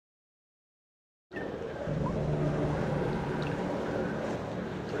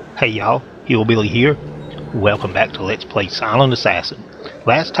Hey y'all, Hillbilly here. Welcome back to Let's Play Silent Assassin.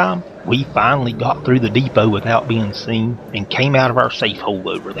 Last time, we finally got through the depot without being seen and came out of our safe hole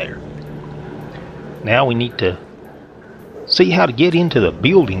over there. Now we need to see how to get into the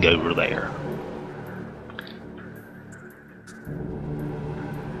building over there.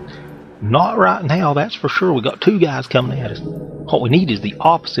 Not right now, that's for sure. We got two guys coming at us. What we need is the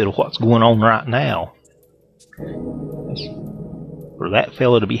opposite of what's going on right now. For that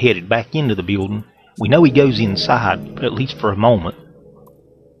fella to be headed back into the building. We know he goes inside, at least for a moment.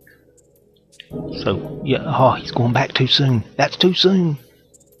 So, yeah, oh, he's going back too soon. That's too soon.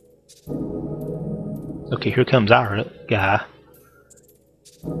 Okay, here comes our guy.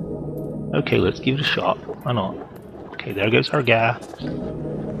 Okay, let's give it a shot. Why not? Okay, there goes our guy.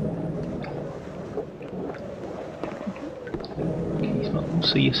 Okay, he's not going to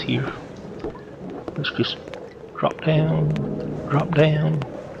see us here. Let's just drop down,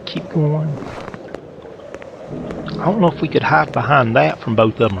 keep going. I don't know if we could hide behind that from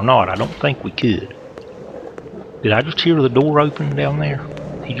both of them or not. I don't think we could. Did I just hear the door open down there?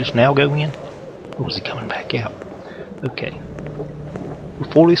 Did he just now go in? Or was he coming back out? Okay.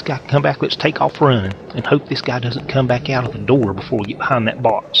 Before this guy can come back, let's take off running and hope this guy doesn't come back out of the door before we get behind that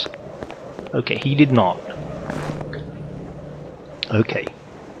box. Okay, he did not. Okay.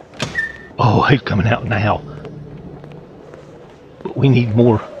 Oh, he's coming out now. But we need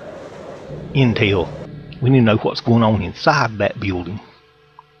more intel. We need to know what's going on inside that building.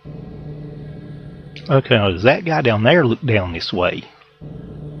 Okay, now does that guy down there look down this way?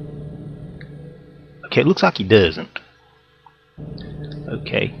 Okay, it looks like he doesn't.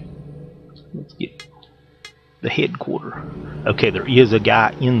 Okay, let's get the headquarters. Okay, there is a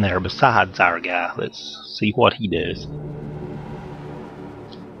guy in there besides our guy. Let's see what he does.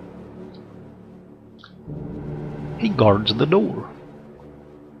 He guards the door.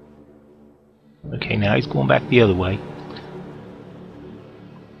 Okay, now he's going back the other way.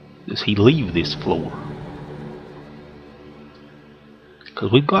 Does he leave this floor?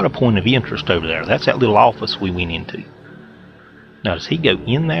 Because we've got a point of interest over there. That's that little office we went into. Now, does he go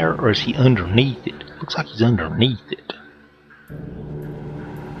in there or is he underneath it? Looks like he's underneath it.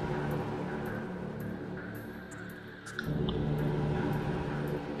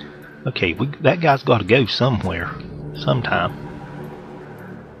 Okay, that guy's got to go somewhere, sometime.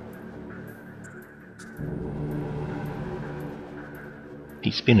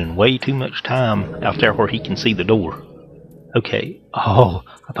 He's spending way too much time out there where he can see the door. Okay. Oh,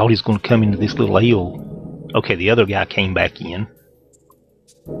 I thought he was going to come into this little L. Okay, the other guy came back in.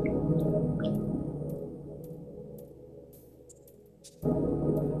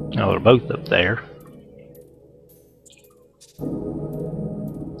 Now they're both up there.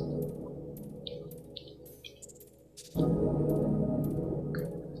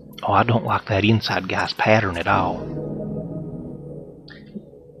 Oh, I don't like that inside guy's pattern at all.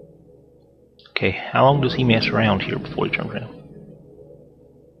 Okay, how long does he mess around here before he turns around?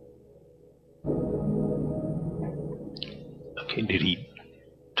 Okay, did he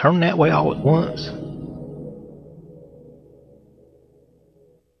turn that way all at once?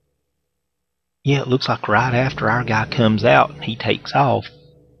 Yeah, it looks like right after our guy comes out and he takes off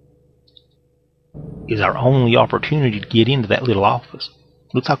is our only opportunity to get into that little office.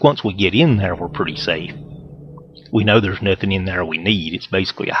 Looks like once we get in there, we're pretty safe. We know there's nothing in there we need. It's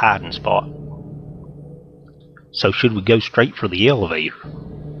basically a hiding spot. So should we go straight for the elevator?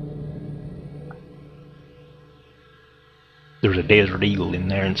 There's a Desert Eagle in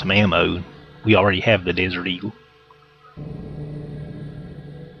there and some ammo. We already have the Desert Eagle.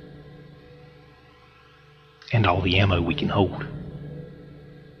 And all the ammo we can hold.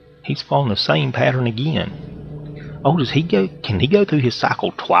 He's following the same pattern again. Oh, does he go? Can he go through his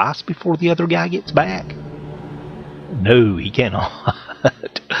cycle twice before the other guy gets back? No, he cannot.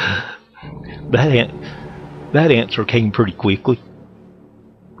 That answer came pretty quickly.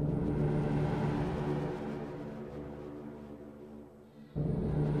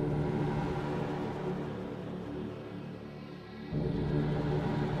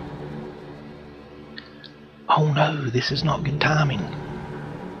 Oh no, this is not good timing.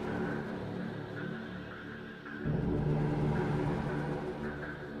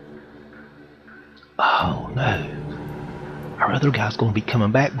 Oh no. Our other guy's going to be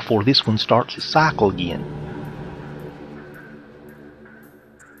coming back before this one starts his cycle again.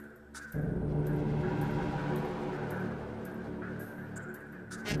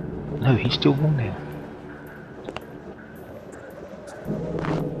 No, he's still going down.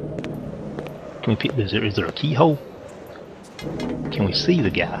 Can we pick this? Is there a keyhole? Can we see the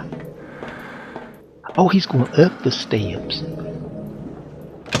guy? Oh, he's going up the steps.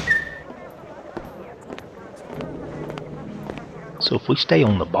 So if we stay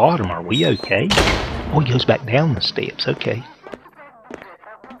on the bottom, are we okay? Oh, he goes back down the steps. Okay.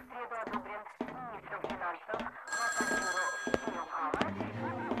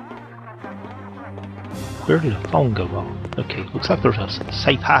 Where did the phone go off? Okay, looks like there's a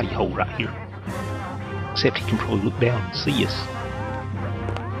safe hidey hole right here. Except he can probably look down and see us.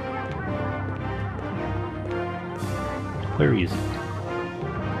 Where is he?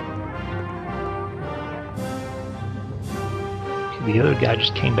 Okay, the other guy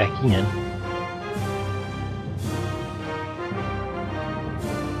just came back in.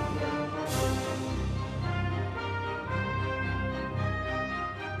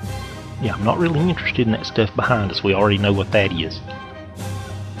 Yeah, I'm not really interested in that stuff behind us. We already know what that is.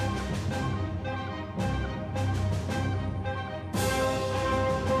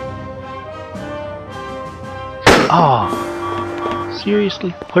 Ah, seriously?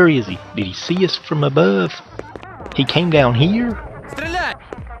 Where is he? Did he see us from above? He came down here?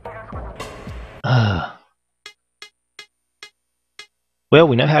 Well,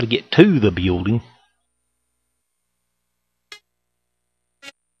 we know how to get to the building.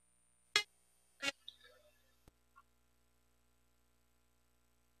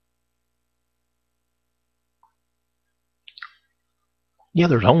 Yeah,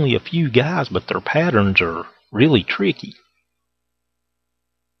 there's only a few guys, but their patterns are really tricky.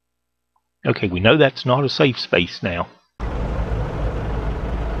 Okay, we know that's not a safe space now.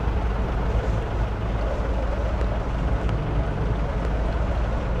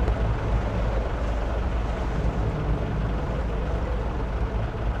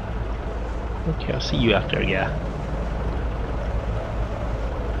 Okay, I see you out there, guy.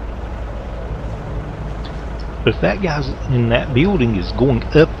 But if that guy's in that building is going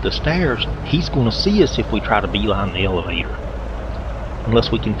up the stairs, he's going to see us if we try to beeline the elevator.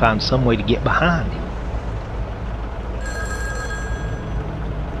 Unless we can find some way to get behind him.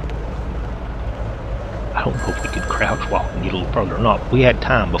 I don't know if we could crouch walk and get a little further or not. We had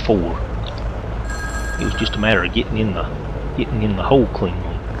time before. It was just a matter of getting in the hole cleanly.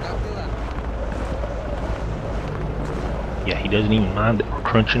 Yeah, he doesn't even mind that we're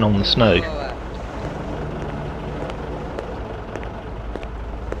crunching on the snow.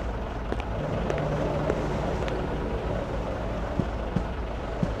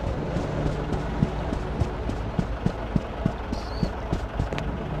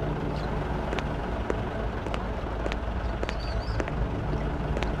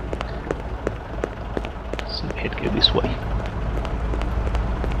 So we had to go this way.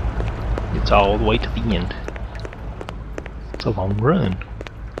 It's all the way to the end. It's a long run.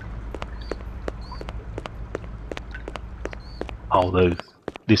 Although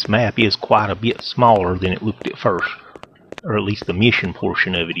this map is quite a bit smaller than it looked at first. Or at least the mission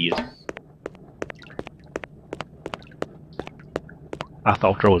portion of it is. I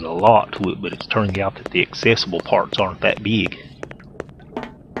thought there was a lot to it, but it's turning out that the accessible parts aren't that big.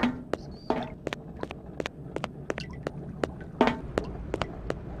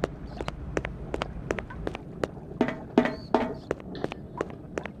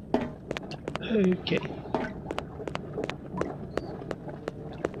 Okay.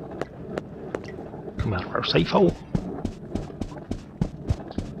 Come out of our safe hole.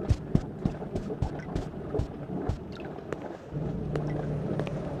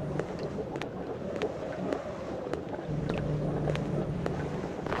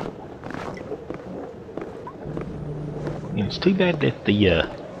 And it's too bad that the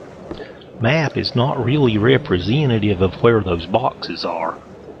map is not really representative of where those boxes are.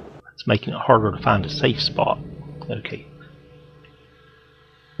 It's making it harder to find a safe spot. Okay.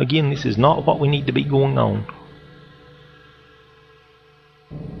 Again, this is not what we need to be going on.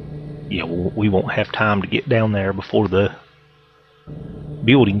 Yeah, we won't have time to get down there before the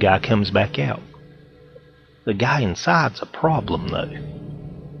building guy comes back out. The guy inside's a problem, though.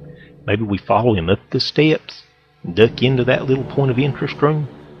 Maybe we follow him up the steps and duck into that little point of interest room.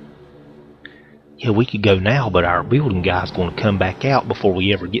 Yeah, we could go now, but our building guy's going to come back out before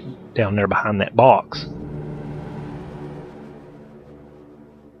we ever get down there behind that box.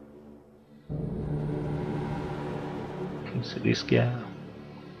 Okay, so this guy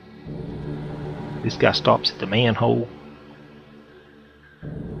stops at the manhole.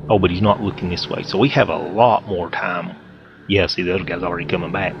 Oh, but he's not looking this way, so we have a lot more time. Yeah, see, the other guy's already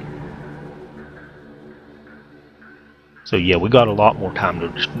coming back. So yeah, we got a lot more time to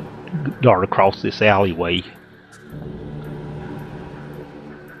just dart across this alleyway.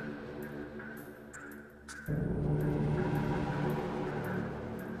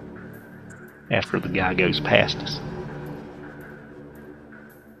 After the guy goes past us.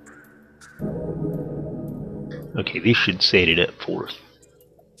 Okay, this should set it up for us.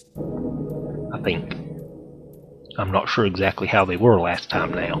 I think. I'm not sure exactly how they were last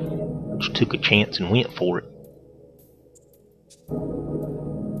time now. Just took a chance and went for it.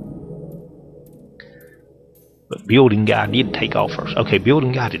 But building guy did take off first. Okay,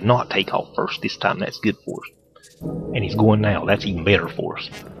 building guy did not take off first this time. That's good for us. And he's going now. That's even better for us.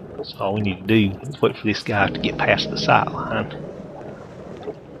 So all we need to do is wait for this guy to get past the sight line.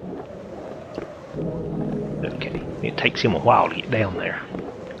 Okay, it takes him a while to get down there.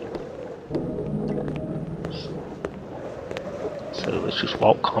 So let's just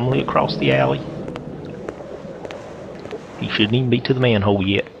walk calmly across the alley. He shouldn't even be to the manhole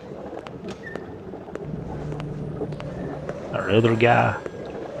yet. Our other guy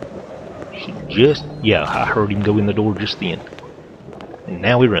should just... yeah, I heard him go in the door just then. And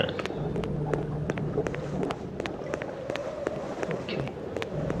now we run. Okay.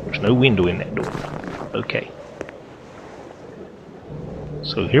 There's no window in that door. Okay.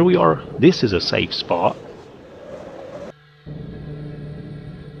 So here we are. This is a safe spot.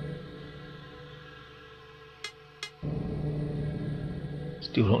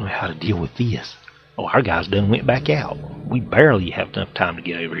 Still don't know how to deal with this. Oh, our guys done went back out. We barely have enough time to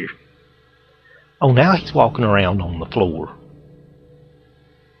get over here. Oh, now he's walking around on the floor.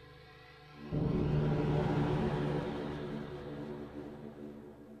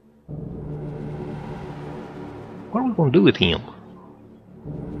 What are we going to do with him?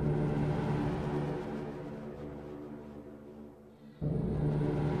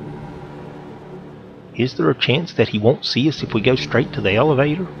 Is there a chance that he won't see us if we go straight to the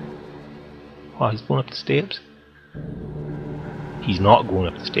elevator while he's going up the steps? He's not going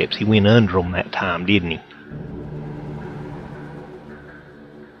up the steps. He went under them that time, didn't he?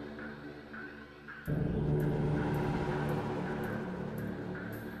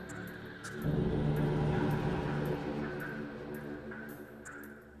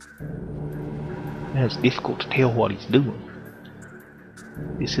 Now it's difficult to tell what he's doing.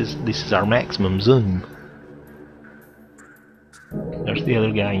 This is our maximum zoom. There's the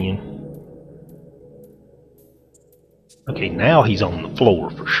other guy in. Okay, now he's on the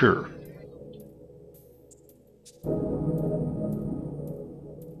floor for sure.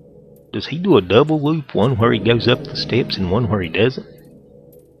 Does he do a double loop, one where he goes up the steps and one where he doesn't?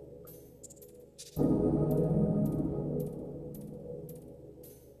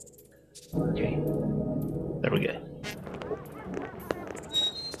 Okay, there we go.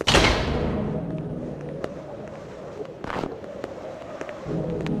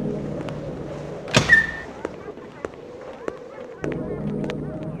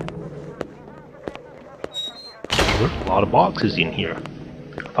 There's a lot of boxes in here.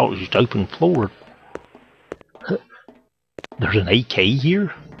 I thought it was just open floor. There's an AK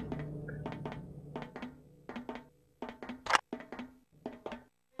here?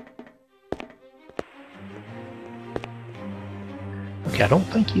 Okay, I don't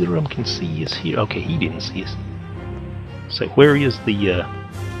think either of them can see us here. Okay, he didn't see us. So where is the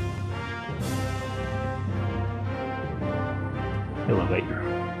elevator?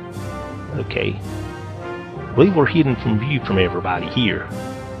 Okay. I believe we're hidden from view from everybody here.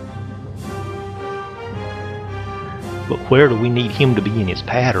 But where do we need him to be in his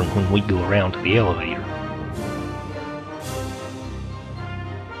pattern when we go around to the elevator?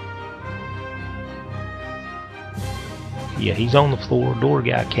 Yeah, he's on the floor. Door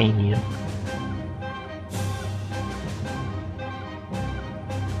guy came in.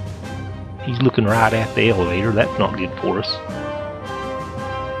 He's looking right at the elevator. That's not good for us.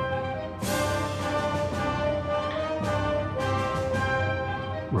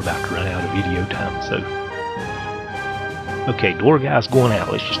 We're about to run out of video time, so... okay, door guy's going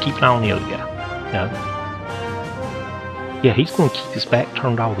out. Let's just keep an eye on the other guy. Now, yeah, he's going to keep his back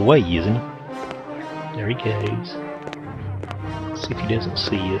turned all the way, isn't he? There he goes. Let's see if he doesn't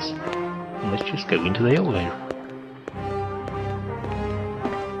see us. And let's just go into the elevator.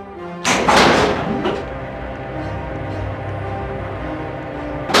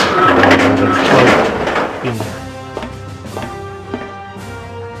 In there.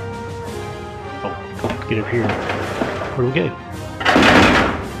 Get over here. Where do we go?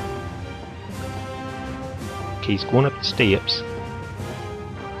 Okay, he's going up the steps.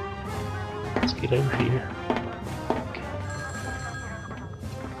 Let's get over here. Okay.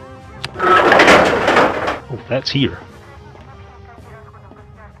 Oh, that's here.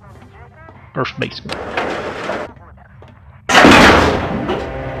 First basement.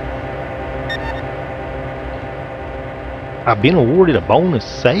 I've been awarded a bonus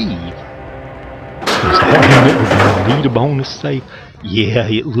save. Does that mean that we're going to need a bonus save? Yeah,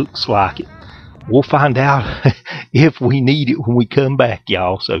 it looks like it. we'll find out if we need it when we come back,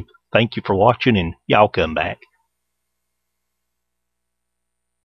 y'all. So thank you for watching, and y'all come back.